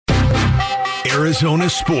Arizona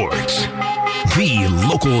sports. The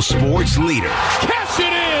local sports leader. Cash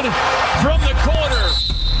it in from the corner.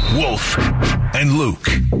 Wolf and Luke.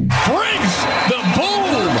 Brings the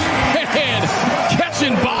boom. And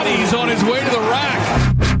catching bodies on his way to the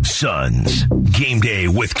rack. Suns. Game day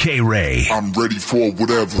with K-Ray. I'm ready for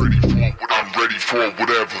whatever. I'm ready for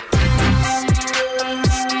whatever.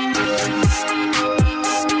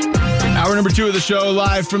 Hour number 2 of the show,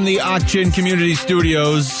 live from the Auction Community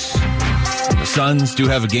Studios. The Suns do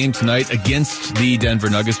have a game tonight against the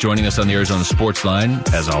Denver Nuggets. Joining us on the Arizona Sports Line,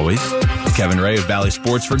 as always, Kevin Ray of Valley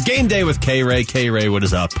Sports for Game Day with K-Ray. K-Ray, what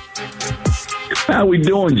is up? How we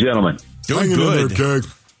doing, gentlemen? Doing Hanging good. in there,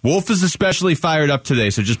 Keg. Wolf is especially fired up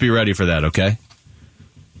today, so just be ready for that, okay?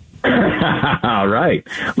 All right.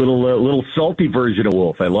 Little salty version of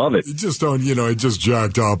Wolf. I love it. It just don't, it just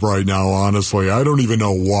jacked up right now, honestly. I don't even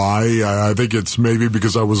know why. I think it's maybe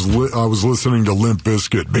because I was listening to Limp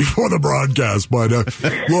Bizkit before the broadcast. But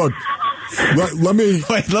look,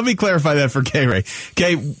 let me clarify that for K-Ray.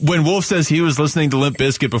 K, when Wolf says he was listening to Limp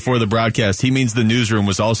Bizkit before the broadcast, he means the newsroom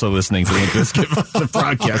was also listening to Limp Bizkit for the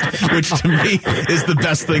broadcast, which to me is the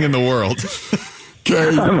best thing in the world.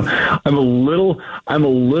 Okay. I'm a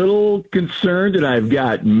little concerned, and I've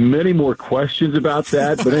got many more questions about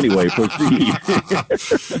that. But anyway, proceed.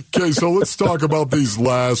 Okay, so let's talk about these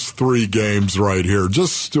last 3 games right here.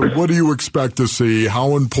 Just what do you expect to see?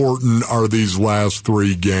 How important are these last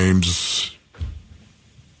 3 games?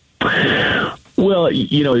 Well,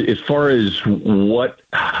 as far as what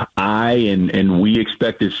I and we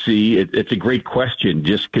expect to see, it's a great question.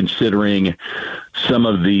 Just considering some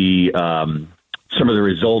of the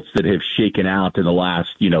results that have shaken out in the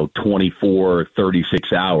last, 24,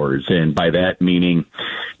 36 hours. And by that meaning,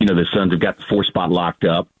 the Suns have got the 4 spot locked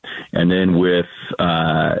up. And then with,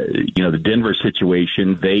 the Denver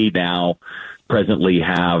situation, they now presently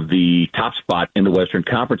have the top spot in the Western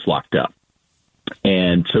Conference locked up.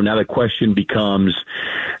 And so now the question becomes,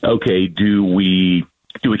 okay, do we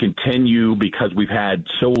continue, because we've had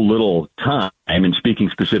so little time, and speaking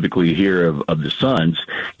specifically here of the Suns,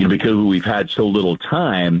 because we've had so little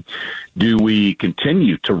time, do we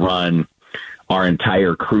continue to run our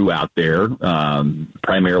entire crew out there,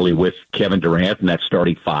 primarily with Kevin Durant and that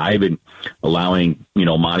starting 5, and allowing,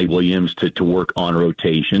 Monty Williams to work on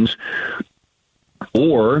rotations?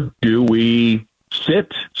 Or do we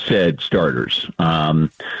sit said starters,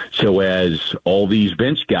 so as all these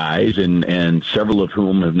bench guys and several of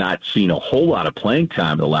whom have not seen a whole lot of playing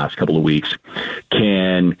time in the last couple of weeks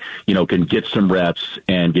can get some reps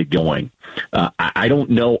and get going? I don't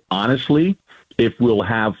know, honestly, if we'll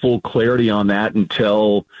have full clarity on that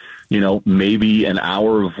until maybe an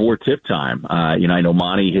hour before tip time. I know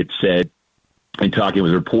Monty had said, in talking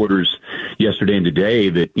with reporters yesterday and today,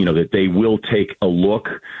 that that they will take a look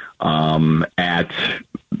at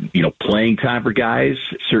playing time for guys,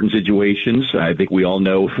 certain situations. I think we all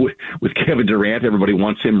know with Kevin Durant, everybody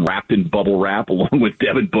wants him wrapped in bubble wrap along with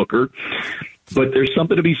Devin Booker. But there's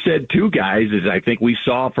something to be said too, guys, as I think we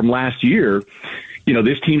saw from last year.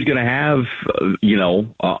 This team's going to have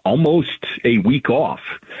almost a week off.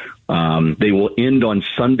 They will end on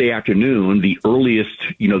Sunday afternoon. The earliest,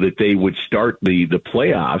 that they would start the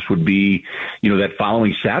playoffs would be, that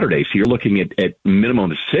following Saturday. So you're looking at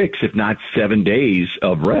minimum 6, if not 7 days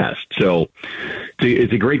of rest. So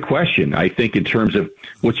it's a great question. I think in terms of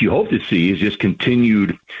what you hope to see is just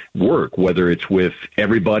continued work, whether it's with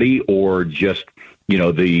everybody or just,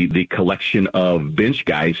 the collection of bench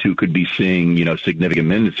guys who could be seeing, significant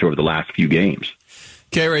minutes over the last few games.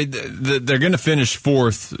 K-Ray, they're going to finish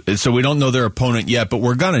 4th, so we don't know their opponent yet, but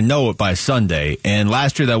we're going to know it by Sunday. And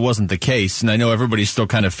last year that wasn't the case, and I know everybody's still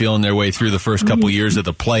kind of feeling their way through the first couple years of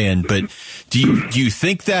the play-in, but do you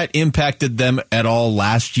think that impacted them at all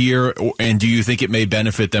last year, and do you think it may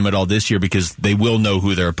benefit them at all this year because they will know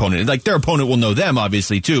who their opponent is? Like, their opponent will know them,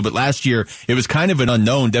 obviously, too, but last year it was kind of an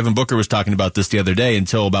unknown. Devin Booker was talking about this the other day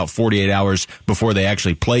until about 48 hours before they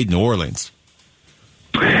actually played New Orleans.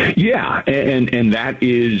 Yeah, and that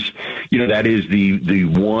is, the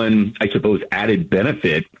one, I suppose, added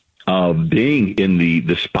benefit of being in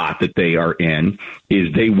the spot that they are in,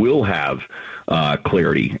 is they will have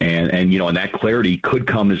clarity, and that clarity could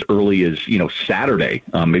come as early as Saturday,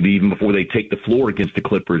 maybe even before they take the floor against the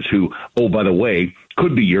Clippers, who, oh, by the way,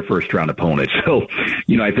 could be your first round opponent. So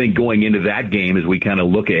I think going into that game, as we kind of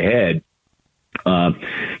look ahead,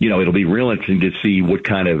 it'll be real interesting to see what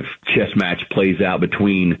kind of chess match plays out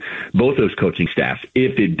between both those coaching staffs,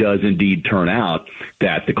 if it does indeed turn out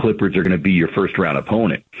that the Clippers are going to be your first round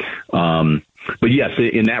opponent. But yes,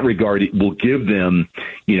 in that regard, it will give them,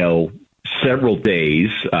 several days,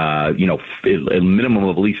 a minimum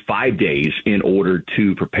of at least 5 days in order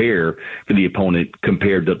to prepare for the opponent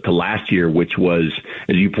compared to last year, which was,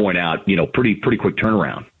 as you point out, pretty quick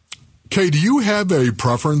turnaround. Kay, do you have a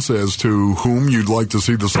preference as to whom you'd like to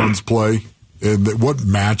see the Suns play and what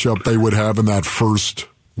matchup they would have in that first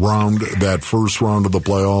round of the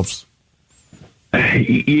playoffs?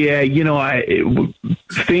 Yeah,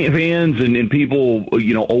 fans and people,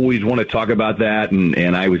 always want to talk about that.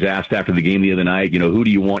 And I was asked after the game the other night, who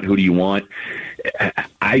do you want? Who do you want?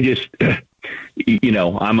 I just,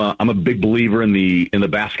 I'm a big believer in the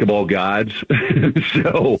basketball gods.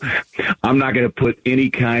 So I'm not going to put any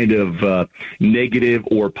kind of negative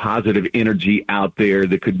or positive energy out there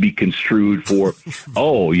that could be construed for,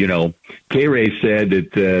 K-Ray said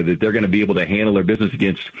that they're going to be able to handle their business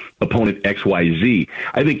against opponent XYZ.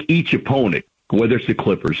 I think each opponent, whether it's the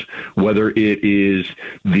Clippers, whether it is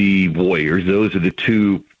the Warriors, those are the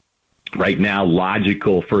two right now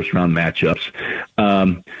logical first-round matchups.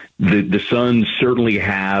 The Suns certainly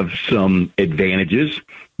have some advantages,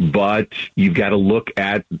 but you've got to look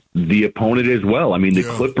at the opponent as well. I mean, the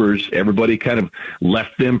Clippers, everybody kind of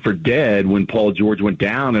left them for dead when Paul George went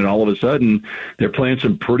down, and all of a sudden they're playing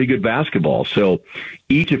some pretty good basketball. So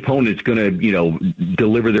each opponent's going to,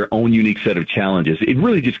 deliver their own unique set of challenges. It's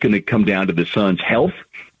really just going to come down to the Suns' health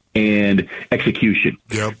and execution.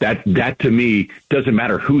 Yep. That to me doesn't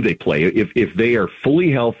matter who they play. If they are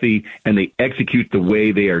fully healthy and they execute the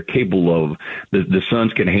way they are capable of, the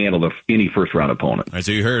Suns can handle any first round opponent. All right,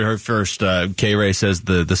 so you heard her first. K-Ray says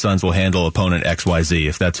the Suns will handle opponent XYZ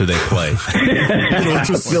if that's who they play.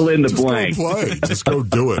 Just fill in the blank. Just go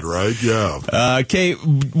do it, right? Yeah. Kay,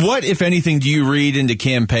 what, if anything, do you read into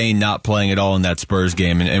Campaign not playing at all in that Spurs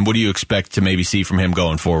game, and what do you expect to maybe see from him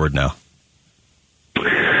going forward now?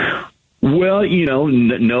 Well,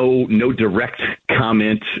 no direct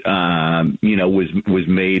comment, was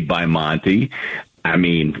made by Monty. I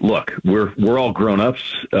mean, look, we're all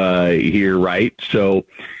grown-ups here, right? So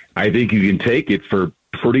I think you can take it for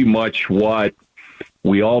pretty much what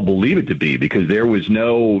we all believe it to be, because there was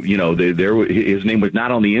no, his name was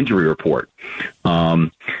not on the injury report.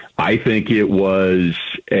 I think it was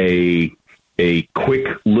a quick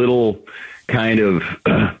little kind of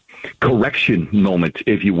correction moment,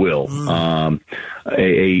 if you will,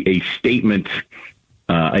 a statement,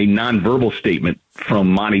 a nonverbal statement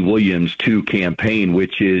from Monty Williams to Campaign,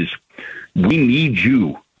 which is, we need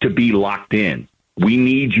you to be locked in. We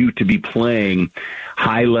need you to be playing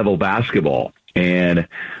high-level basketball. And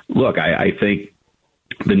look, I think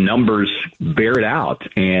the numbers bear it out,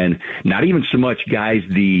 and not even so much, guys,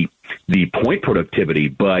 the point productivity,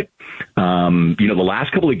 but the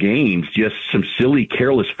last couple of games, just some silly,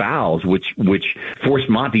 careless fouls, which forced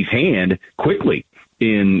Monty's hand quickly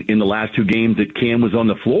in the last two games that Cam was on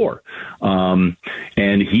the floor. And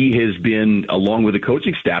he has been, along with the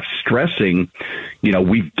coaching staff, stressing,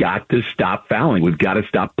 we've got to stop fouling. We've got to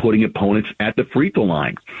stop putting opponents at the free throw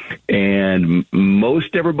line. And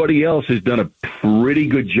most everybody else has done a pretty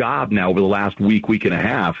good job now over the last week and a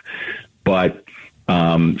half. But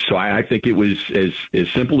so I think it was as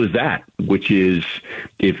simple as that, which is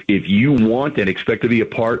if you want and expect to be a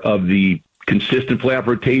part of the consistent playoff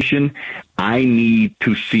rotation, I need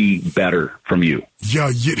to see better from you. Yeah,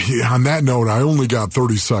 on that note, I only got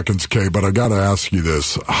 30 seconds, Kay, but I got to ask you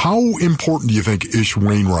this. How important do you think Ish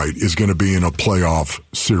Wainwright is going to be in a playoff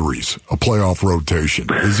series, a playoff rotation?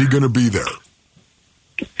 Is he going to be there?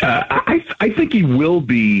 I think he will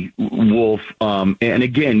be, Wolf. And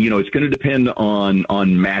again, it's going to depend on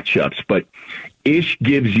matchups, but Ish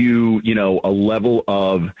gives you, a level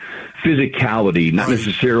of physicality, not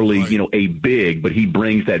necessarily, a big, but he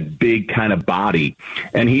brings that big kind of body.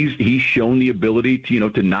 And he's shown the ability to,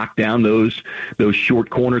 to knock down those short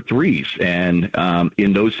corner threes. And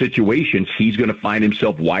in those situations, he's going to find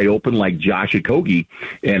himself wide open like Josh Okogie.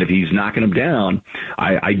 And if he's knocking him down,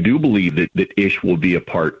 I do believe that Ish will be a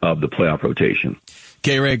part of the playoff rotation.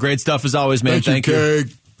 K-Ray, great stuff as always, man. Thank you. Kay.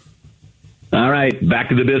 All right, back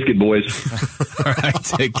to the biscuit, boys. All right,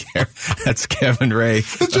 take care. That's Kevin Ray.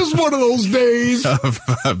 It's just one of those days. Of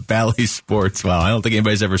Bally Sports. Wow, I don't think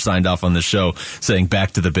anybody's ever signed off on the show saying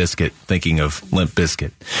back to the biscuit, thinking of Limp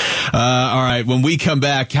Bizkit. All right, when we come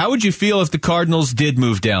back, how would you feel if the Cardinals did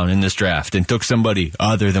move down in this draft and took somebody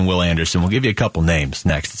other than Will Anderson? We'll give you a couple names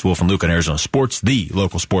next. It's Wolf and Luke on Arizona Sports, the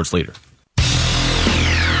local sports leader.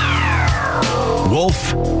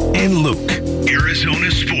 Wolf and Luke,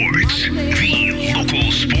 Arizona Sports, the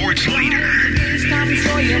local sports leader.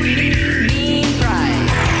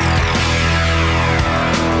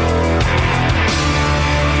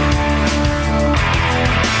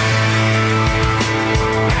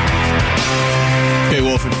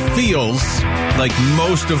 Eagles, like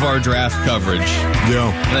most of our draft coverage,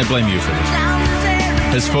 and I blame you for this,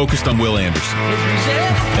 has focused on Will Anderson.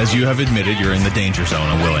 As you have admitted, you're in the danger zone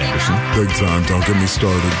on Will Anderson. Big time. Don't get me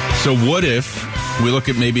started. So what if we look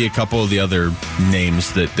at maybe a couple of the other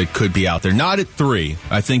names that could be out there? Not at 3.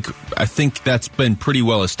 I think that's been pretty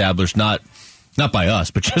well established, not by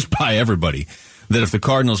us, but just by everybody, that if the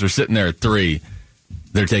Cardinals are sitting there at 3,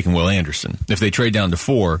 they're taking Will Anderson. If they trade down to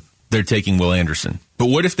 4, they're taking Will Anderson. But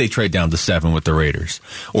what if they trade down to 7 with the Raiders,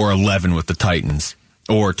 or 11 with the Titans,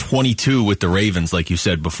 or 22 with the Ravens, like you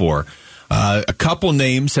said before? A couple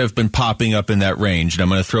names have been popping up in that range, and I'm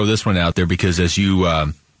going to throw this one out there because, as you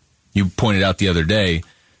pointed out the other day,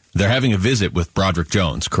 they're having a visit with Broderick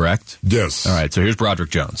Jones, correct? Yes. All right, so here's Broderick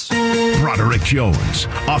Jones. Broderick Jones,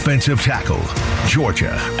 offensive tackle,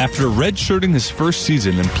 Georgia. After redshirting his first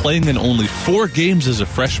season and playing in only 4 games as a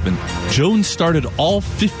freshman, Jones started all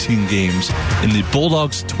 15 games in the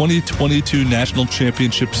Bulldogs' 2022 National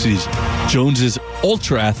Championship season. Jones is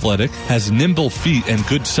ultra-athletic, has nimble feet and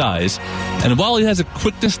good size, and while he has a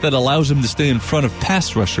quickness that allows him to stay in front of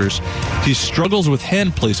pass rushers, he struggles with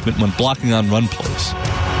hand placement when blocking on run plays.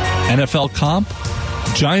 NFL comp,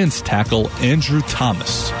 Giants tackle Andrew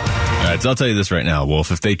Thomas. All right, so I'll tell you this right now,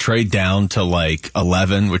 Wolf. If they trade down to like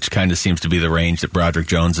 11, which kind of seems to be the range that Broderick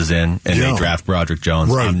Jones is in, and they draft Broderick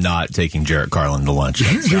Jones, I'm not taking Jarrett Carlin to lunch.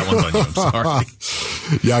 That one's on you. I'm sorry.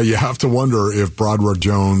 Yeah, you have to wonder if Broderick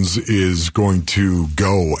Jones is going to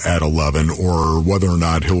go at 11 or whether or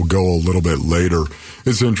not he'll go a little bit later.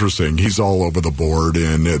 It's interesting. He's all over the board,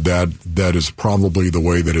 and that is probably the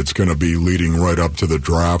way that it's going to be leading right up to the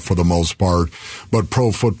draft for the most part. But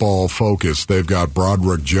Pro Football Focus, they've got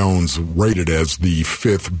Broderick Jones rated as the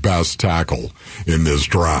 5th best tackle in this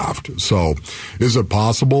draft. So is it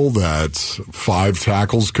possible that 5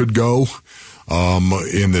 tackles could go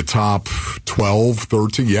in the top 12,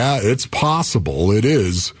 13? Yeah, it's possible. It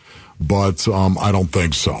is. But I don't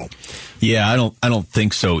think so. Yeah, I don't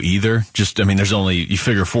think so either. There's only, you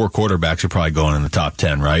figure 4 quarterbacks are probably going in the top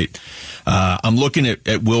 10, right? I'm looking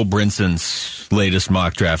at Will Brinson's latest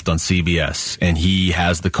mock draft on CBS, and he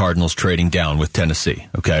has the Cardinals trading down with Tennessee.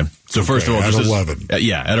 Okay, so first of all, at 11,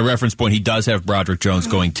 at a reference point, he does have Broderick Jones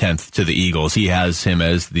going 10th to the Eagles. He has him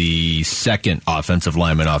as the 2nd offensive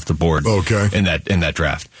lineman off the board. Okay, in that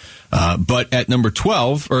draft. But at number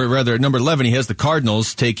 12, or rather at number 11, he has the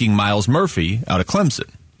Cardinals taking Myles Murphy out of Clemson.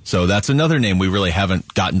 So that's another name we really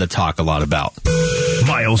haven't gotten to talk a lot about.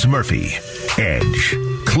 Myles Murphy, edge,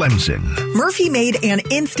 Clemson. Murphy made an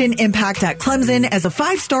instant impact at Clemson as a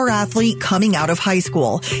 5-star athlete coming out of high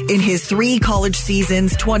school. In his 3 college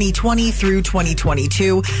seasons, 2020 through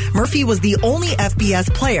 2022, Murphy was the only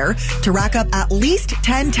FBS player to rack up at least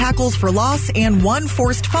 10 tackles for loss and 1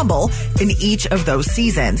 forced fumble in each of those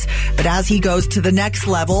seasons. But as he goes to the next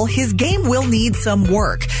level, his game will need some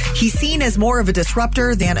work. He's seen as more of a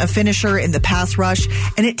disruptor than a finisher in the pass rush,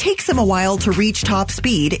 and it takes him a while to reach top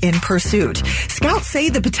speed in pursuit. Scouts say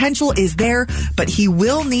the potential is there, but he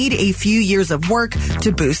will need a few years of work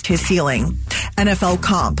to boost his ceiling. NFL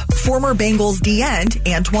comp, former Bengals D-end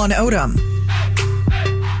Antoine Odom.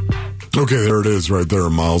 Okay, there it is right there,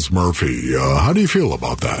 Myles Murphy. How do you feel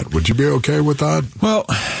about that? Would you be okay with that? Well,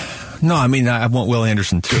 no, I want Will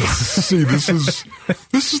Anderson too. See, this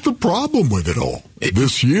is the problem with it all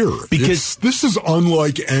this year. Because this is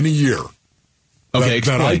unlike any year that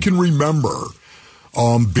I can remember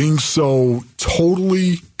being so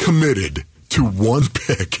totally committed to one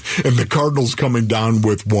pick and the Cardinals coming down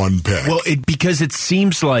with 1 pick. Well, because it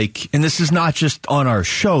seems like, and this is not just on our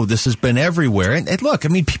show, this has been everywhere. And look,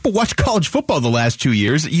 people watch college football the last 2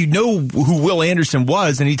 years. You know who Will Anderson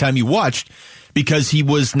was anytime you watched, because he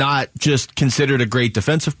was not just considered a great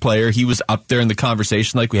defensive player. He was up there in the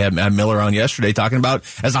conversation, like we had Matt Miller on yesterday, talking about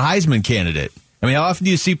as a Heisman candidate. How often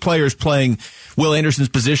do you see players playing Will Anderson's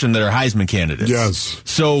position that are Heisman candidates? Yes.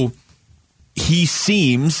 So he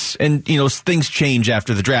seems, and things change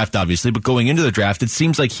after the draft, obviously, but going into the draft, it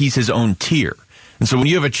seems like he's his own tier. And so when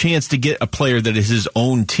you have a chance to get a player that is his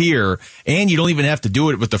own tier, and you don't even have to do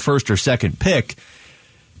it with the 1st or 2nd pick,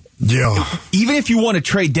 yeah. Even if you want to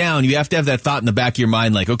trade down, you have to have that thought in the back of your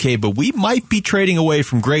mind, like, okay, but we might be trading away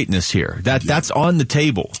from greatness here. That's on the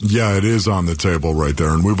table. Yeah, it is on the table right there,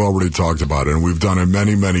 and we've already talked about it, and we've done it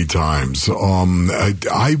many, many times.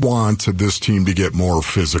 I want this team to get more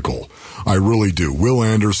physical. I really do. Will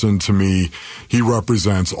Anderson, to me, he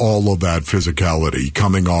represents all of that physicality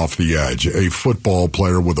coming off the edge, a football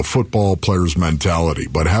player with a football player's mentality.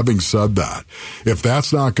 But having said that, if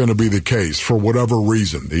that's not going to be the case, for whatever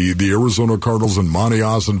reason, the the Arizona Cardinals and Monty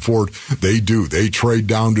Ossenfort, they trade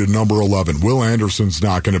down to number 11. Will Anderson's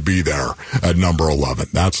not going to be there at number 11.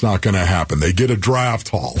 That's not going to happen. They get a draft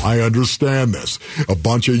haul. I understand this. A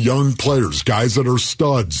bunch of young players, guys that are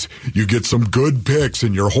studs. You get some good picks,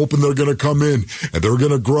 and you're hoping they're going to come in and they're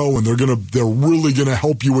going to grow, and they're really going to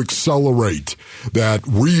help you accelerate that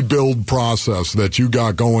rebuild process that you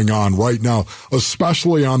got going on right now,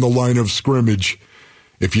 especially on the line of scrimmage.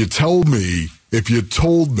 If you told me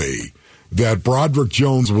that Broderick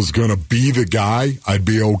Jones was going to be the guy, I'd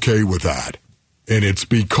be okay with that. And it's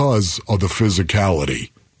because of the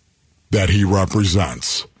physicality that he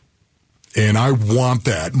represents. And I want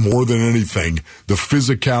that more than anything, the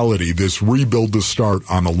physicality, this rebuild to start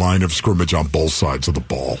on the line of scrimmage on both sides of the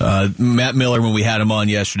ball. Matt Miller, when we had him on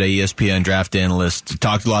yesterday, ESPN draft analyst,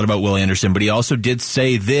 talked a lot about Will Anderson, but he also did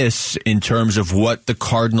say this in terms of what the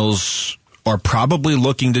Cardinals are probably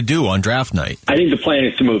looking to do on draft night. I think the plan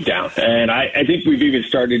is to move down, and I think we've even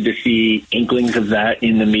started to see inklings of that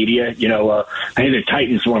in the media. I think the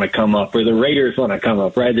Titans want to come up, or the Raiders want to come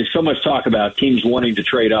up, right? There's so much talk about teams wanting to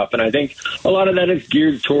trade up, and I think a lot of that is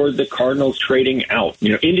geared toward the Cardinals trading out.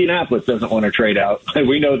 Indianapolis doesn't want to trade out.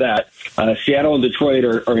 We know that. Seattle and Detroit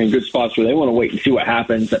are in good spots where they want to wait and see what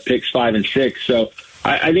happens at picks 5 and 6. So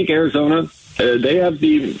I think Arizona, they have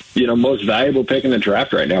the most valuable pick in the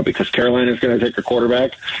draft right now because Carolina is going to take a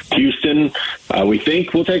quarterback. Houston, we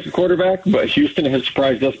think will take a quarterback, but Houston has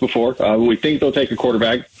surprised us before. We think they'll take a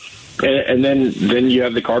quarterback. And then you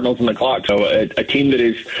have the Cardinals on the clock. So a team that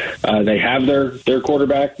is, they have their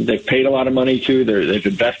quarterback, they've paid a lot of money to, they've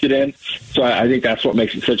invested in. So I think that's what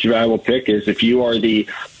makes it such a valuable pick is if you are the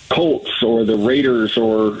Colts or the Raiders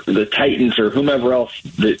or the Titans or whomever else,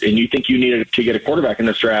 and you think you need to get a quarterback in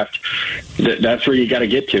this draft, that's where you got to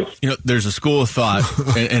get to. There's a school of thought,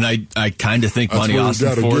 and I kind of think Monty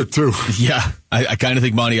Ossenfort. Yeah, I kind of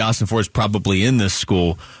think Monty Ossenfort is probably in this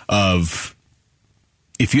school of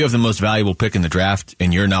if you have the most valuable pick in the draft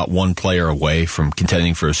and you're not one player away from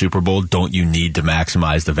contending for a Super Bowl, don't you need to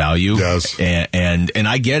maximize the value? Yes. And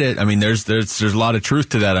I get it. I mean, there's a lot of truth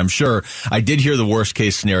to that, I'm sure. I did hear the worst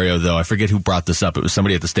case scenario, though. I forget who brought this up. It was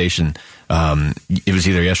somebody at the station. It was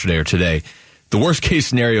either yesterday or today. The worst case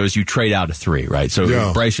scenario is you trade out of 3, right?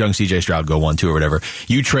 So Bryce Young, C.J. Stroud go 1, 2 or whatever.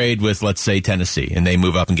 You trade with, let's say, Tennessee, and they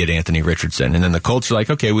move up and get Anthony Richardson. And then the Colts are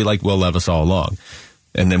like, okay, we like Will Levis all along.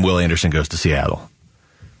 And then Will Anderson goes to Seattle.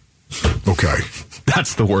 Okay.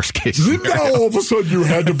 That's the worst case scenario. Now all of a sudden you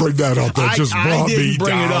had to bring that up. That just brought me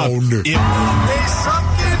down. They suck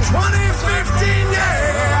in 2015,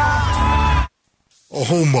 yeah.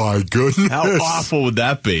 Oh my goodness. How awful would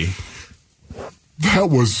that be? That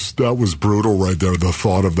was brutal right there, the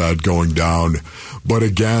thought of that going down. But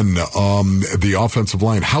again, the offensive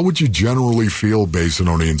line, how would you generally feel,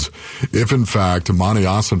 Basinonians, if in fact Monty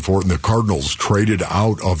Ossenfort and the Cardinals traded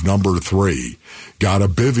out of number 3, got a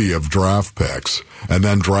bivvy of draft picks, and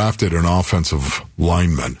then drafted an offensive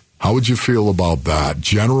lineman? How would you feel about that?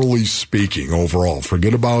 Generally speaking, overall,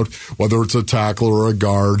 forget about whether it's a tackle or a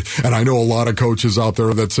guard. And I know a lot of coaches out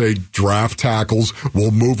there that say draft tackles,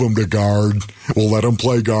 we'll move them to guard, we'll let them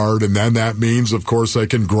play guard. And then that means, of course, they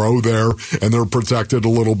can grow there and they're protected a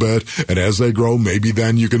little bit. And as they grow, maybe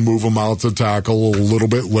then you can move them out to tackle a little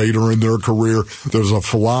bit later in their career. There's a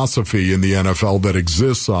philosophy in the NFL that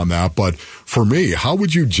exists on that. But for me, how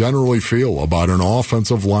would you generally feel about an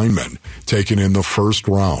offensive lineman taken in the first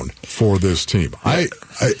round for this team?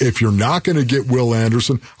 If you're not going to get Will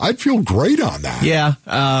Anderson, I'd feel great on that. Yeah.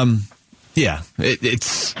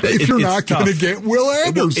 If you're not going to get Will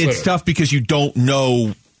Anderson. It's tough because you don't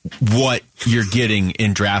know what you're getting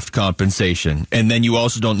in draft compensation, and then you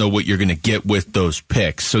also don't know what you're going to get with those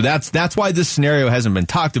picks. So that's why this scenario hasn't been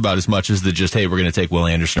talked about as much as just, hey, we're going to take Will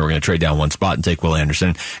Anderson, or we're going to trade down one spot and take Will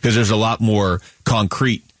Anderson, because there's a lot more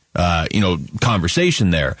concrete, conversation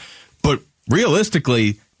there. But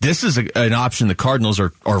realistically, this is an option the Cardinals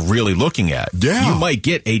are really looking at. Yeah. You might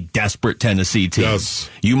get a desperate Tennessee team. Yes.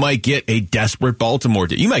 You might get a desperate Baltimore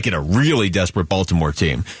team. You might get a really desperate Baltimore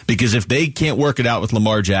team. Because if they can't work it out with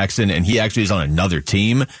Lamar Jackson and he actually is on another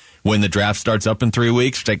team when the draft starts up in 3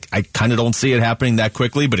 weeks, I kind of don't see it happening that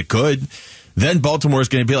quickly, but it could. Then Baltimore is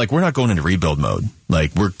going to be like, we're not going into rebuild mode.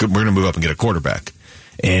 Like, we're going to move up and get a quarterback.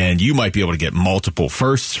 And you might be able to get multiple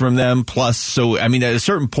firsts from them. Plus, so, I mean, at a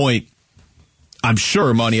certain point, I'm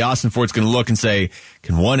sure Monty Ossenfort's going to look and say,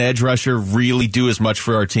 can one edge rusher really do as much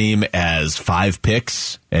for our team as 5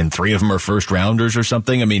 picks and 3 of them are first rounders or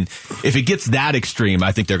something? I mean, if it gets that extreme,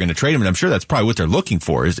 I think they're going to trade him. And I'm sure that's probably what they're looking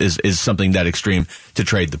for is something that extreme to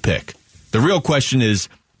trade the pick. The real question is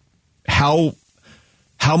how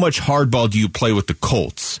much hardball do you play with the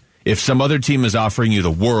Colts If some other team is offering you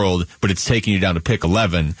the world, but it's taking you down to pick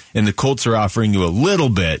 11, and the Colts are offering you a little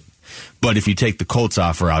bit, but if you take the Colts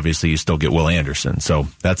offer, obviously you still get Will Anderson. So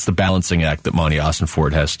that's the balancing act that Monty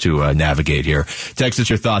Austin-Ford has to navigate here. Text us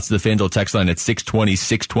your thoughts to the FanDuel text line at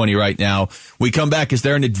 620 right now. We come back. Is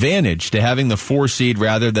there an advantage to having the 4 seed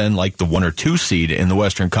rather than like the 1 or 2 seed in the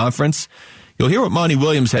Western Conference? You'll hear what Monty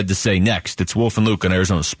Williams had to say next. It's Wolf and Luke on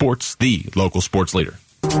Arizona Sports, the local sports leader.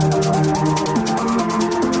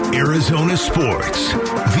 Arizona Sports,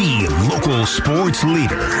 the local sports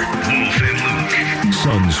leader. Wolf and Luke.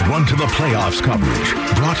 Suns run to the playoffs coverage.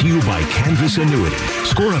 Brought to you by Canvas Annuity.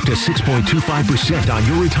 Score up to 6.25% on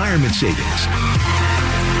your retirement savings.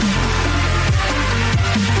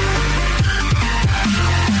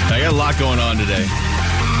 I got a lot going on today.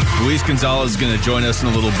 Luis Gonzalez is going to join us in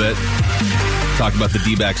a little bit. Talk about the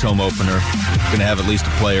D-backs home opener. Going to have at least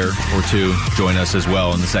a player or two join us as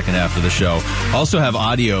well in the second half of the show. Also have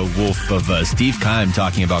audio, Wolf, of Steve Keim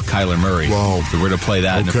talking about Kyler Murray. Wow. So we're going to play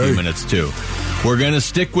that in a few minutes, too. We're going to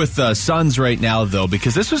stick with Suns right now, though,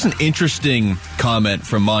 because this was an interesting comment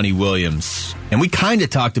from Monty Williams. And we kind of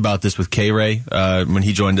talked about this with K-Ray when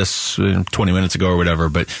he joined us 20 minutes ago or whatever.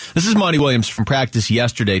 But this is Monty Williams from practice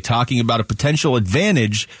yesterday talking about a potential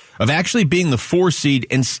advantage of actually being the 4 seed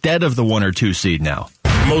instead of the 1 or 2 seed now.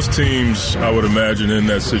 Most teams, I would imagine, in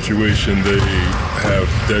that situation, they have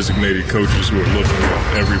designated coaches who are looking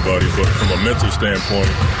at everybody. But from a mental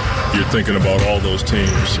standpoint, you're thinking about all those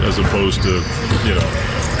teams as opposed to,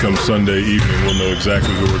 come Sunday evening, we'll know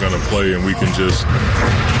exactly who we're going to play, and we can just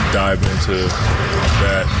dive into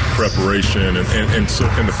that preparation and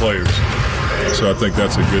the players. So I think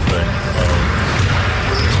that's a good thing.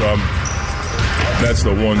 That's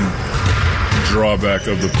the one drawback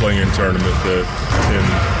of the play-in tournament that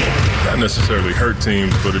can not necessarily hurt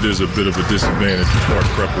teams, but it is a bit of a disadvantage as far as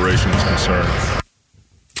preparation is concerned.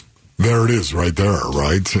 There it is right there,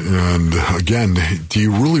 right? And again, do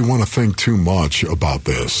you really want to think too much about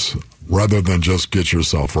this rather than just get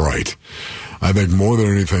yourself right? I think more than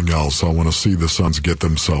anything else, I want to see the Suns get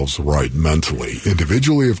themselves right mentally.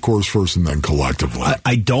 Individually, of course, first, and then collectively.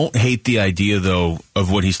 I don't hate the idea, though,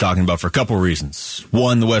 of what he's talking about for a couple of reasons.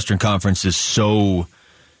 One, the Western Conference is so...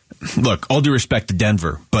 Look, all due respect to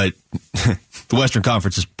Denver, but the Western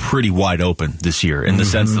Conference is pretty wide open this year in the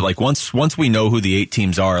sense that, like, once we know who the 8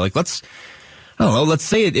 teams are, like, let's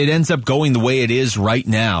say it ends up going the way it is right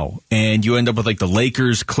now, and you end up with, like, the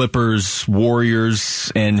Lakers, Clippers,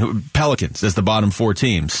 Warriors, and Pelicans as the bottom 4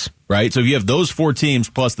 teams, right? So if you have those 4 teams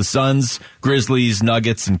plus the Suns, Grizzlies,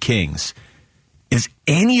 Nuggets, and Kings, is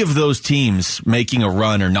any of those teams making a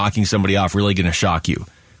run or knocking somebody off really going to shock you?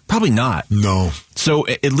 Probably not. No. So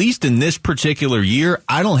at least in this particular year,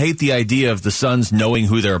 I don't hate the idea of the Suns knowing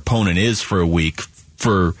who their opponent is for a week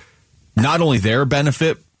for not only their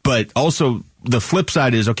benefit, but also the flip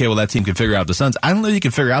side is, okay, well, that team can figure out the Suns. I don't know if you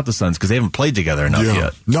can figure out the Suns because they haven't played together enough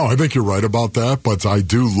yet. No, I think you're right about that, but I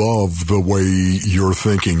do love the way you're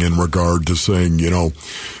thinking in regard to saying,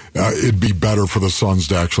 it'd be better for the Suns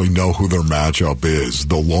to actually know who their matchup is.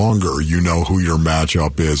 The longer you know who your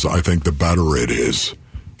matchup is, I think the better it is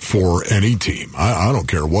for any team. I don't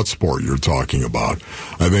care what sport you're talking about.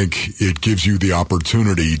 I think it gives you the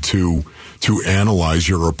opportunity to analyze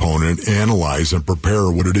your opponent, analyze and prepare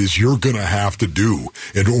what it is you're going to have to do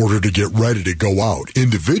in order to get ready to go out.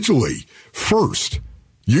 Individually, first,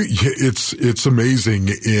 it's amazing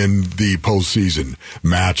in the postseason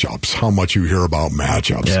matchups, how much you hear about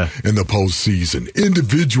matchups in the postseason,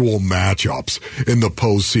 individual matchups in the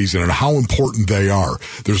postseason, and how important they are.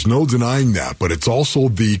 There's no denying that, but it's also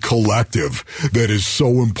the collective that is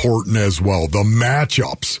so important as well. The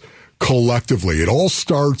matchups collectively. It all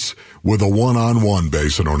starts with a one-on-one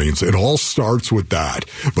basis, audience. It all starts with that,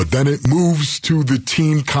 but then it moves to the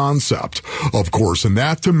team concept, of course, and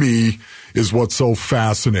that to me is what's so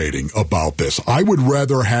fascinating about this. I would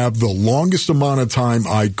rather have the longest amount of time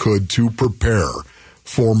I could to prepare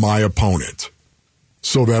for my opponent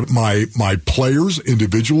so that my players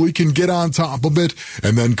individually can get on top of it,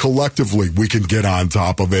 and then collectively we can get on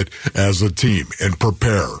top of it as a team and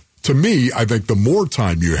prepare. To me, I think the more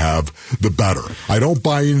time you have, the better. I don't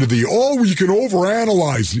buy into you can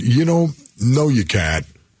overanalyze. No, you can't.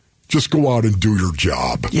 Just go out and do your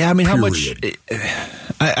job. Yeah, I mean, how much...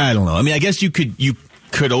 I don't know. I mean, I guess you could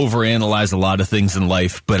overanalyze a lot of things in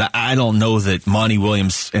life, but I don't know that Monty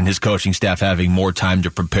Williams and his coaching staff having more time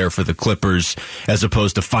to prepare for the Clippers as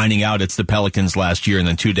opposed to finding out it's the Pelicans last year and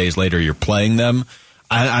then 2 days later you're playing them.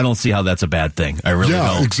 I don't see how that's a bad thing. I really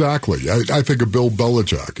don't. Yeah, exactly. I think of Bill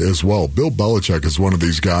Belichick as well. Bill Belichick is one of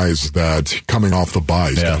these guys that, coming off the bye,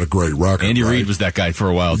 has got a great record. Andy Reid was that guy for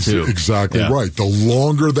a while, too. Exactly right. The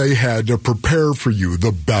longer they had to prepare for you,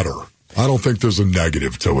 the better. I don't think there's a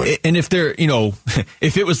negative to it. And if they're,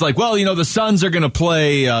 if it was like, well, the Suns are going to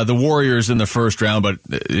play the Warriors in the first round, but,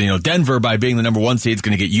 Denver, by being the number 1 seed, is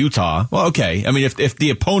going to get Utah. Well, okay. I mean, if the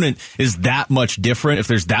opponent is that much different, if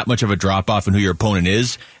there's that much of a drop-off in who your opponent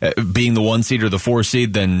is, being the 1 seed or the 4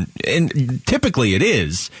 seed, then, and typically it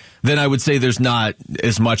is, then I would say there's not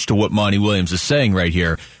as much to what Monty Williams is saying right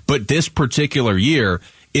here. But this particular year,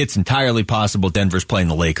 it's entirely possible Denver's playing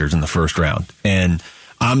the Lakers in the first round. And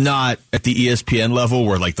I'm not at the ESPN level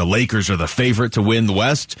where, like, the Lakers are the favorite to win the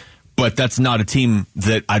West, but that's not a team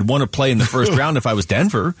that I'd want to play in the first round if I was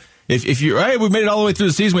Denver. If you're, hey, we made it all the way through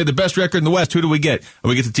the season, we had the best record in the West, who do we get?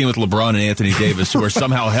 We get the team with LeBron and Anthony Davis, who are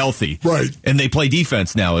somehow healthy. Right. And they play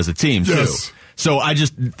defense now as a team, too. Yes. So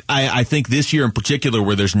I think this year in particular,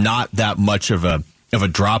 where there's not that much of a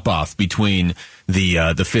drop-off between the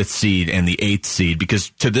 5th seed and the 8th seed,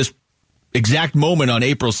 because to this exact moment on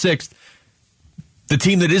April 6th, the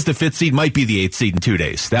team that is the 5th seed might be the 8th seed in 2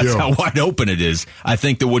 days. That's how wide open it is. I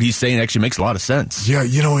think that what he's saying actually makes a lot of sense. Yeah,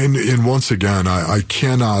 and once again, I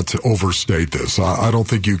cannot overstate this. I don't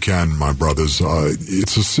think you can, my brothers.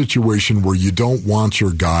 It's a situation where you don't want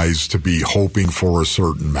your guys to be hoping for a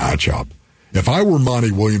certain matchup. If I were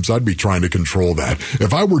Monty Williams, I'd be trying to control that.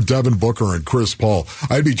 If I were Devin Booker and Chris Paul,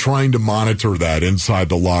 I'd be trying to monitor that inside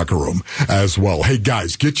the locker room as well. Hey,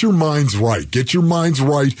 guys, get your minds right. Get your minds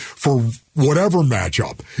right for whatever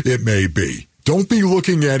matchup it may be. Don't be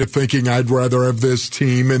looking at it thinking, I'd rather have this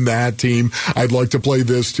team and that team. I'd like to play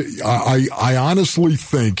this. I honestly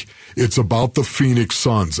think it's about the Phoenix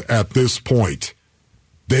Suns at this point.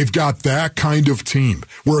 They've got that kind of team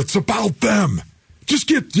where it's about them. Just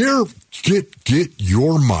get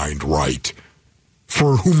your mind right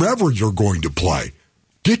for whomever you're going to play.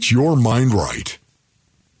 Get your mind right,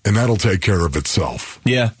 and that'll take care of itself.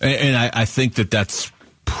 Yeah, and I think that's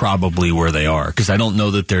probably where they are, because I don't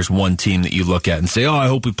know that there's one team that you look at and say, oh, I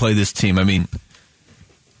hope we play this team. I mean,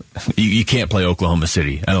 you can't play Oklahoma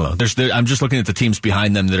City. I don't know. I'm just looking at the teams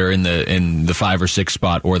behind them that are in the 5 or 6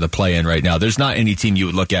 spot or the play-in right now. There's not any team you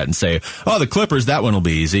would look at and say, oh, the Clippers, that one will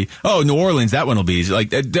be easy. Oh, New Orleans, that one will be easy.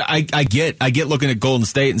 Like, I get looking at Golden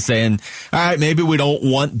State and saying, all right, maybe we don't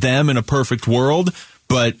want them in a perfect world,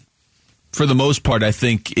 but for the most part, I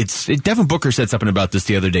think Devin Booker said something about this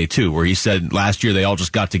the other day, too, where he said last year they all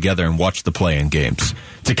just got together and watched the play-in games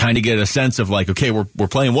to kind of get a sense of, like, okay, we're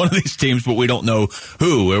playing one of these teams, but we don't know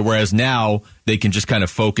who, whereas now they can just kind of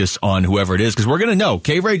focus on whoever it is, because we're going to know.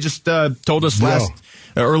 K-Ray just told us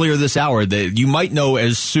earlier this hour that you might know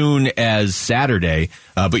as soon as Saturday,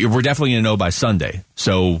 but we're definitely going to know by Sunday.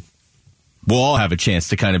 So we'll all have a chance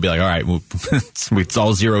to kind of be like, all right, it's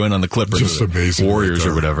all zero in on the Clippers, just or the Warriors,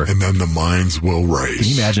 or whatever. And then the minds will race. Can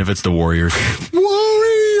you imagine if it's the Warriors? Warriors!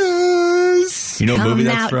 You know what movie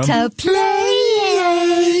that's from? To play.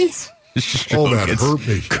 Oh, that hurt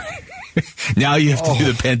me. Now you have to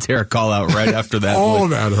do the Pantera call-out right after that.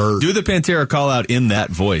 That hurt. Do the Pantera call-out in that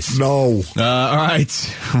voice. No. All right.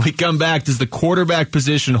 When we come back, does the quarterback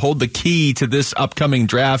position hold the key to this upcoming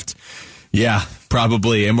draft? Yeah,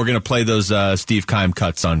 probably. And we're going to play those Steve Keim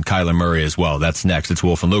cuts on Kyler Murray as well. That's next. It's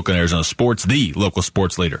Wolf and Luke on Arizona Sports, the local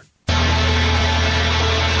sports leader.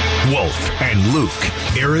 Wolf and Luke,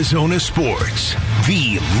 Arizona Sports,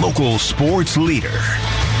 the local sports leader.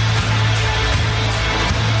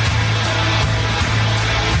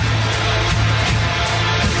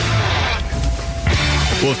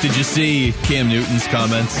 Wolf, did you see Cam Newton's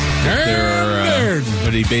comments?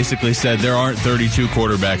 But he basically said there aren't 32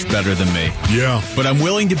 quarterbacks better than me. Yeah. But I'm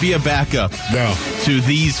willing to be a backup to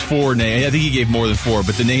these 4 names. I think he gave more than 4,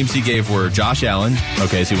 but the names he gave were Josh Allen.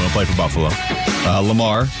 Okay, so you want to play for Buffalo.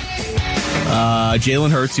 Lamar.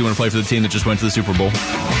 Jalen Hurts, you want to play for the team that just went to the Super Bowl.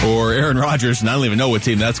 Or Aaron Rodgers, and I don't even know what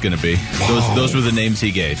team that's going to be. Wow. Those were the names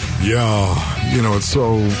he gave. Yeah. It's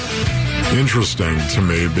so interesting to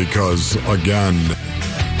me because, again,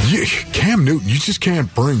 Cam Newton, you just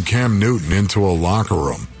can't bring Cam Newton into a locker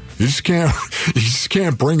room. You just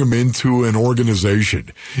can't bring him into an organization.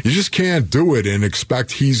 You just can't do it and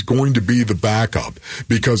expect he's going to be the backup.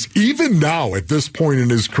 Because even now, at this point in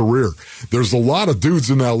his career, there's a lot of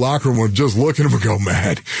dudes in that locker room who just look at him and go,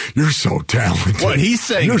 man, you're so talented. What, he's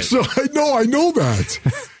saying? I know that.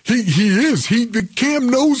 He is. Cam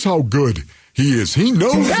knows how good he is. He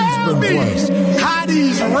knows he's been blessed. How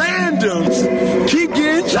these randoms keep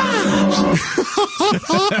getting jobs.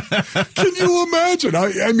 Can you imagine?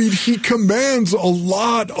 imagine? I mean, he commands a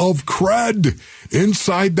lot of cred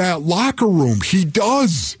inside that locker room. He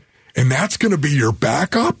does. And that's going to be your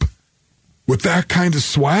backup with that kind of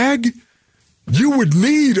swag? You would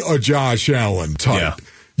need a Josh Allen type. Yeah.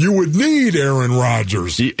 You would need Aaron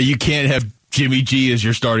Rodgers. You can't have Jimmy G as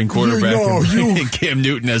your starting quarterback and Cam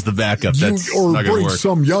Newton as the backup. That's not going to work.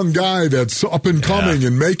 Some young guy that's up and coming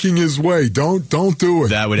and making his way. Don't do it.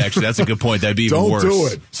 That's a good point. That'd be even worse. Don't do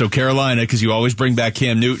it. So Carolina, because you always bring back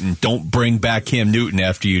Cam Newton, don't bring back Cam Newton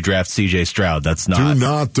after you draft C.J. Stroud. That's not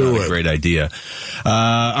a great idea.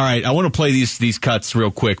 All right, I want to play these cuts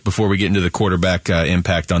real quick before we get into the quarterback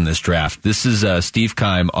impact on this draft. This is Steve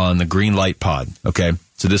Keim on the Green Light Pod, okay?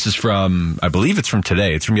 So this is from, I believe it's from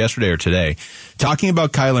today. It's from yesterday or today. Talking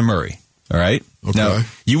about Kyler Murray, all right? Okay. Now,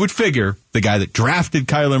 you would figure the guy that drafted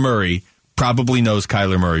Kyler Murray probably knows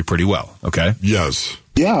Kyler Murray pretty well, okay? Yes.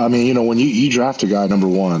 Yeah, I mean, when you draft a guy number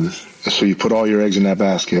one, so you put all your eggs in that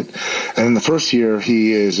basket, and in the first year,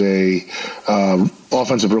 he is a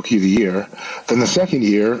offensive rookie of the year. Then the second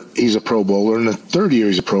year, he's a Pro Bowler, and the third year,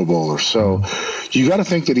 he's a Pro Bowler. So you got to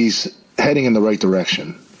think that he's heading in the right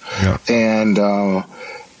direction. Yeah. And,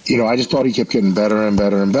 I just thought he kept getting better and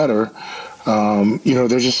better and better.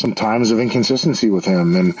 There's just some times of inconsistency with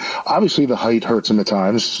him. And obviously the height hurts him at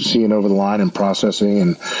times, seeing over the line and processing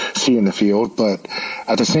and seeing the field. But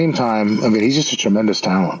at the same time, I mean, he's just a tremendous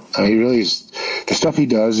talent. I mean, he really is. The stuff he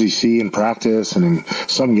does, you see in practice and in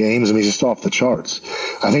some games, I mean, he's just off the charts.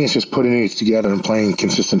 I think it's just putting it together and playing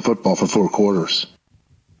consistent football for 4 quarters.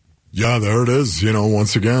 Yeah, there it is.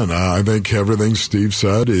 Once again, I think everything Steve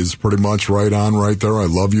said is pretty much right on right there. I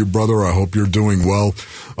love you, brother. I hope you're doing well.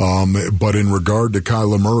 But in regard to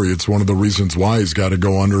Kyler Murray, it's one of the reasons why he's got to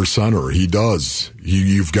go under center. He does.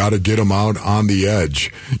 You've got to get him out on the edge.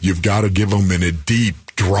 You've got to give him in a deep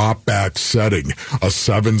drop back setting, a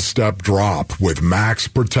 7-step drop with max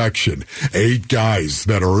protection, 8 guys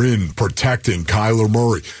that are in protecting Kyler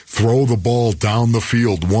Murray. Throw the ball down the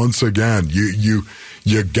field once again. You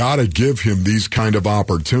got to give him these kind of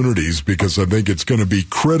opportunities because I think it's going to be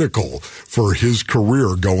critical for his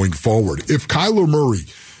career going forward. If Kyler Murray,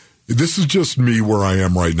 this is just me where I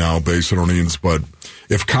am right now, Basinonians, but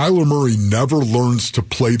if Kyler Murray never learns to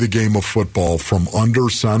play the game of football from under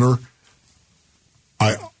center,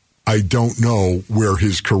 I don't know where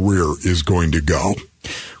his career is going to go.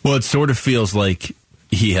 Well, it sort of feels like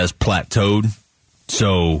he has plateaued,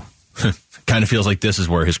 so kind of feels like this is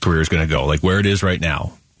where his career is going to go, like where it is right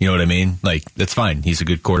now. You know what I mean? Like, that's fine. He's a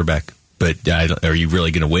good quarterback. But are you really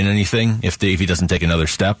going to win anything if he doesn't take another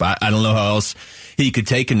step? I don't know how else he could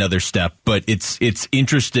take another step, but it's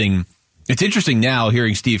interesting. It's interesting now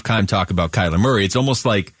hearing Steve Keim talk about Kyler Murray. It's almost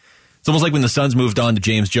like when the Suns moved on to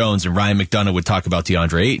James Jones and Ryan McDonough would talk about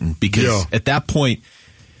DeAndre Ayton, because at that point,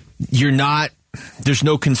 there's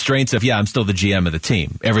no constraints of, I'm still the GM of the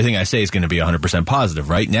team. Everything I say is going to be 100% positive.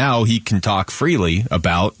 Right now, he can talk freely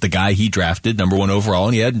about the guy he drafted, number 1 overall,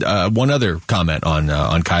 and he had one other comment on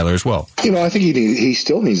Kyler as well. I think he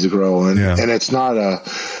still needs to grow, and it's not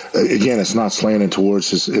it's not slanted towards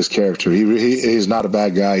his character. He is not a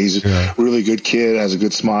bad guy. He's a really good kid, has a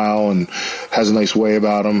good smile, and has a nice way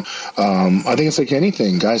about him. I think it's like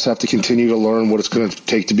anything. Guys have to continue to learn what it's going to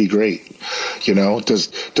take to be great.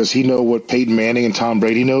 Does he know what Peyton Manning and Tom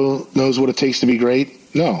Brady knows what it takes to be great?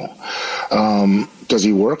 No. Does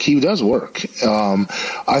he work? He does work.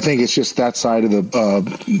 I think it's just that side of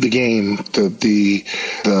the game,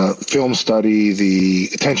 the film study, the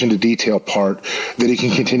attention to detail part that he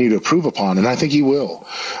can continue to improve upon, and I think he will.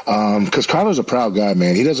 Because Kyler's a proud guy,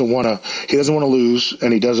 man. He doesn't want to lose,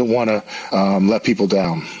 and he doesn't want to let people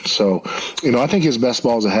down. So, I think his best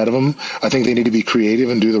ball is ahead of him. I think they need to be creative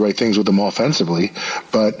and do the right things with him offensively.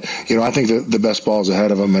 But I think the best ball is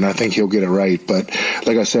ahead of him, and I think he'll get it right. But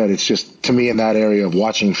like I said, it's just, to me, in that area of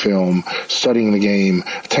watching film, studying the game,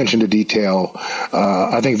 attention to detail,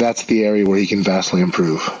 I think that's the area where he can vastly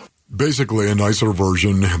improve. Basically a nicer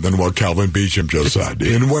version than what Calvin Beachum just said.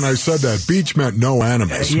 And when I said that, Beach meant no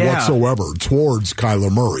animus whatsoever towards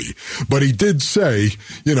Kyler Murray. But he did say,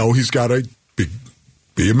 he's got to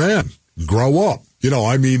be a man, grow up.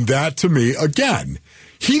 That to me, again,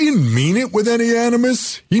 he didn't mean it with any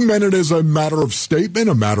animus. He meant it as a matter of statement,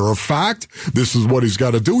 a matter of fact. This is what he's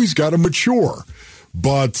got to do. He's got to mature.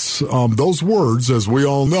 But those words, as we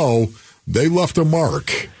all know, they left a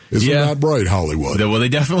mark. Isn't that right, Hollywood? Well, they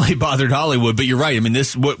definitely bothered Hollywood, but you're right. I mean,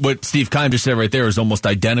 what Steve Keim just said right there is almost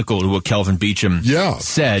identical to what Kelvin Beachum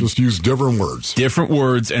said. Just use different words. Different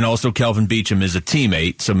words, and also Kelvin Beachum is a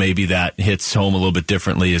teammate, so maybe that hits home a little bit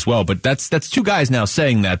differently as well. But that's 2 guys now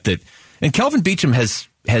saying that, and Kelvin Beachum has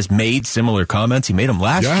has made similar comments. He made them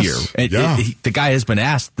last year. The guy has been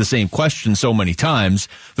asked the same question so many times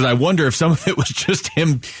that I wonder if some of it was just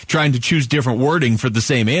him trying to choose different wording for the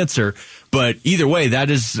same answer. But either way, that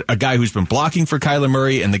is a guy who's been blocking for Kyler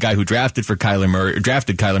Murray, and the guy who drafted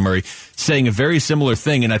Kyler Murray saying a very similar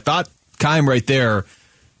thing. And I thought Keim right there,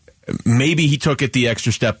 maybe he took it the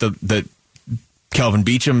extra step that Kelvin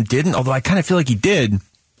Beachum didn't, although I kind of feel like he did.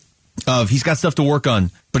 He's got stuff to work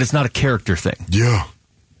on, but it's not a character thing. Yeah.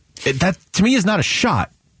 That, to me, is not a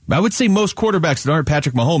shot. I would say most quarterbacks that aren't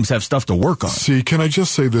Patrick Mahomes have stuff to work on. See, can I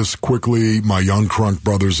just say this quickly? My young crunk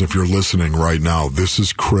brothers, if you're listening right now, this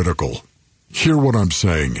is critical. Hear what I'm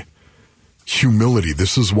saying. Humility.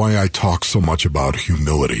 This is why I talk so much about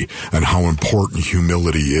humility and how important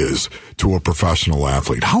humility is to a professional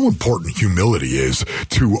athlete. How important humility is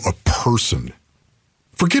to a person.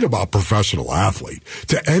 Forget about professional athlete,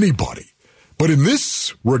 to anybody. But in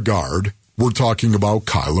this regard, we're talking about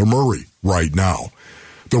Kyler Murray right now.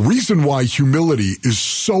 The reason why humility is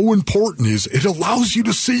so important is it allows you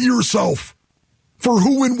to see yourself for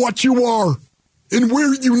who and what you are and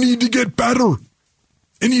where you need to get better.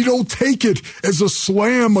 And you don't take it as a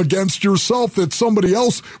slam against yourself that somebody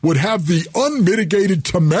else would have the unmitigated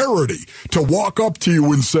temerity to walk up to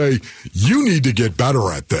you and say, you need to get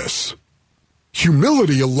better at this.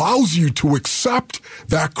 Humility allows you to accept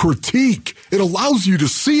that critique. It allows you to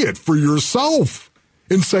see it for yourself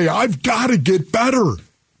and say, I've got to get better.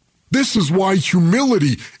 This is why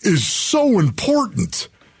humility is so important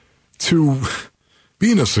to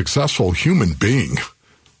being a successful human being,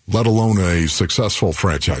 let alone a successful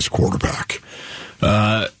franchise quarterback.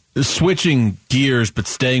 Switching gears, but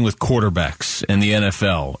staying with quarterbacks in the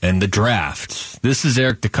NFL and the draft. This is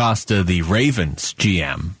Eric DeCosta, the Ravens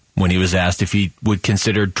GM, when he was asked if he would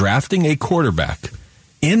consider drafting a quarterback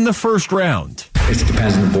in the first round. It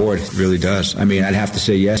depends on the board. It really does. I mean, I'd have to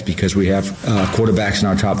say yes because we have quarterbacks in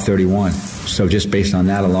our top 31. So just based on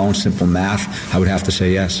that alone, simple math, I would have to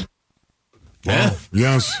say yes. Wow.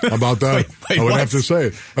 Yes, about that. Wait, I would have to say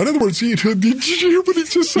it. In other words, did you hear what he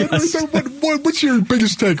just said? Yes. Right there? What's your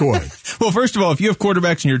biggest takeaway? Well, first of all, if you have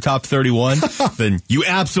quarterbacks in your top 31, then you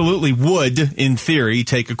absolutely would, in theory,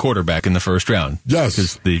 take a quarterback in the first round. Yes.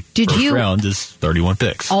 Because the first round is 31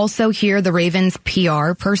 picks. Also hear the Ravens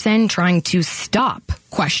PR person trying to stop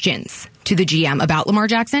questions to the GM about Lamar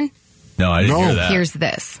Jackson? No, I didn't hear that. Here's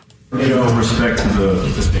this. Respect to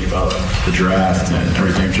the speak about the draft and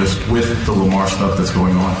everything, just with the Lamar stuff that's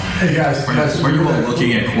going on. Hey guys, are you all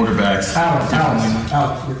looking at quarterbacks? Alex,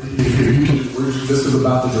 if you can, this is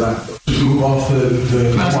about the draft. Just move off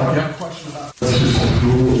the Lamar. You have a question about this?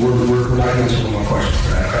 We're not answering one question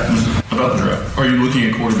today. About the draft, are you looking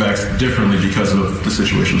at quarterbacks differently because of the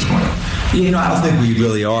situations going on? I don't think we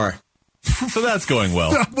really are. So that's going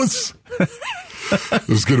well. That was...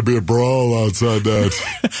 There's going to be a brawl outside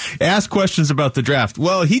that. Ask questions about the draft.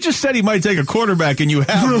 Well, he just said he might take a quarterback, and you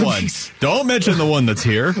have one. Don't mention the one that's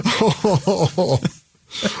here.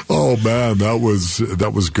 Oh man, that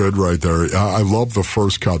was good right there. I love the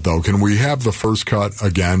first cut, though. Can we have the first cut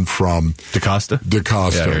again from DeCosta?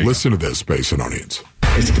 DeCosta. Listen to this, Space and Onions.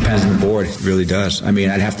 It depends on the board. It really does. I mean,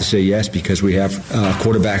 I'd have to say yes because we have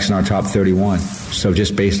quarterbacks in our top 31. So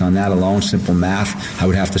just based on that alone, simple math, I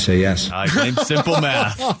would have to say yes. I claim simple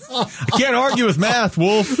math. I can't argue with math,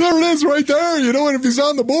 Wolf. There it is right there. You know, and if he's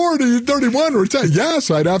on the board, he's 31 or 10.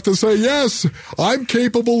 Yes, I'd have to say yes. I'm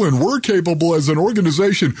capable and we're capable as an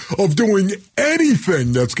organization of doing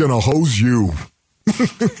anything that's going to hose you.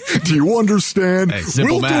 Do you understand? Hey,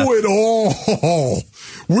 simple we'll math. do it all.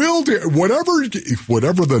 We'll do whatever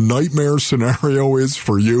the nightmare scenario is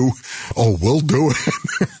for you. Oh, we'll do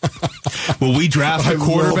it. Will we draft a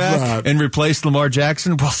quarterback and replace Lamar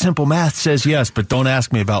Jackson? Well, simple math says yes, but don't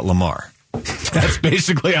ask me about Lamar. That's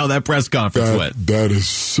basically how that press conference went. That is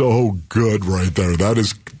so good right there. That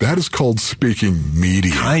is called speaking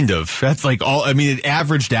medium. Kind of. That's like all. I mean, it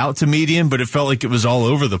averaged out to medium, but it felt like it was all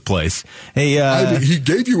over the place. Hey, he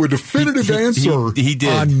gave you a definitive answer. He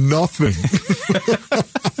did on nothing.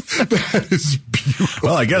 That is beautiful.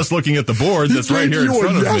 Well, I guess looking at the board that's right here in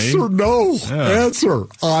front of me. Yes or no answer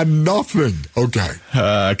on nothing. Okay.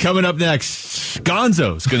 Coming up next,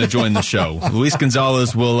 Gonzo's going to join the show. Luis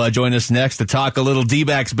Gonzalez will join us next to talk a little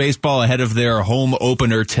D-backs baseball ahead of their home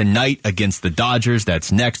opener tonight against the Dodgers.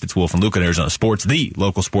 That's next. It's Wolf and Luke on Arizona Sports, the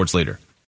local sports leader.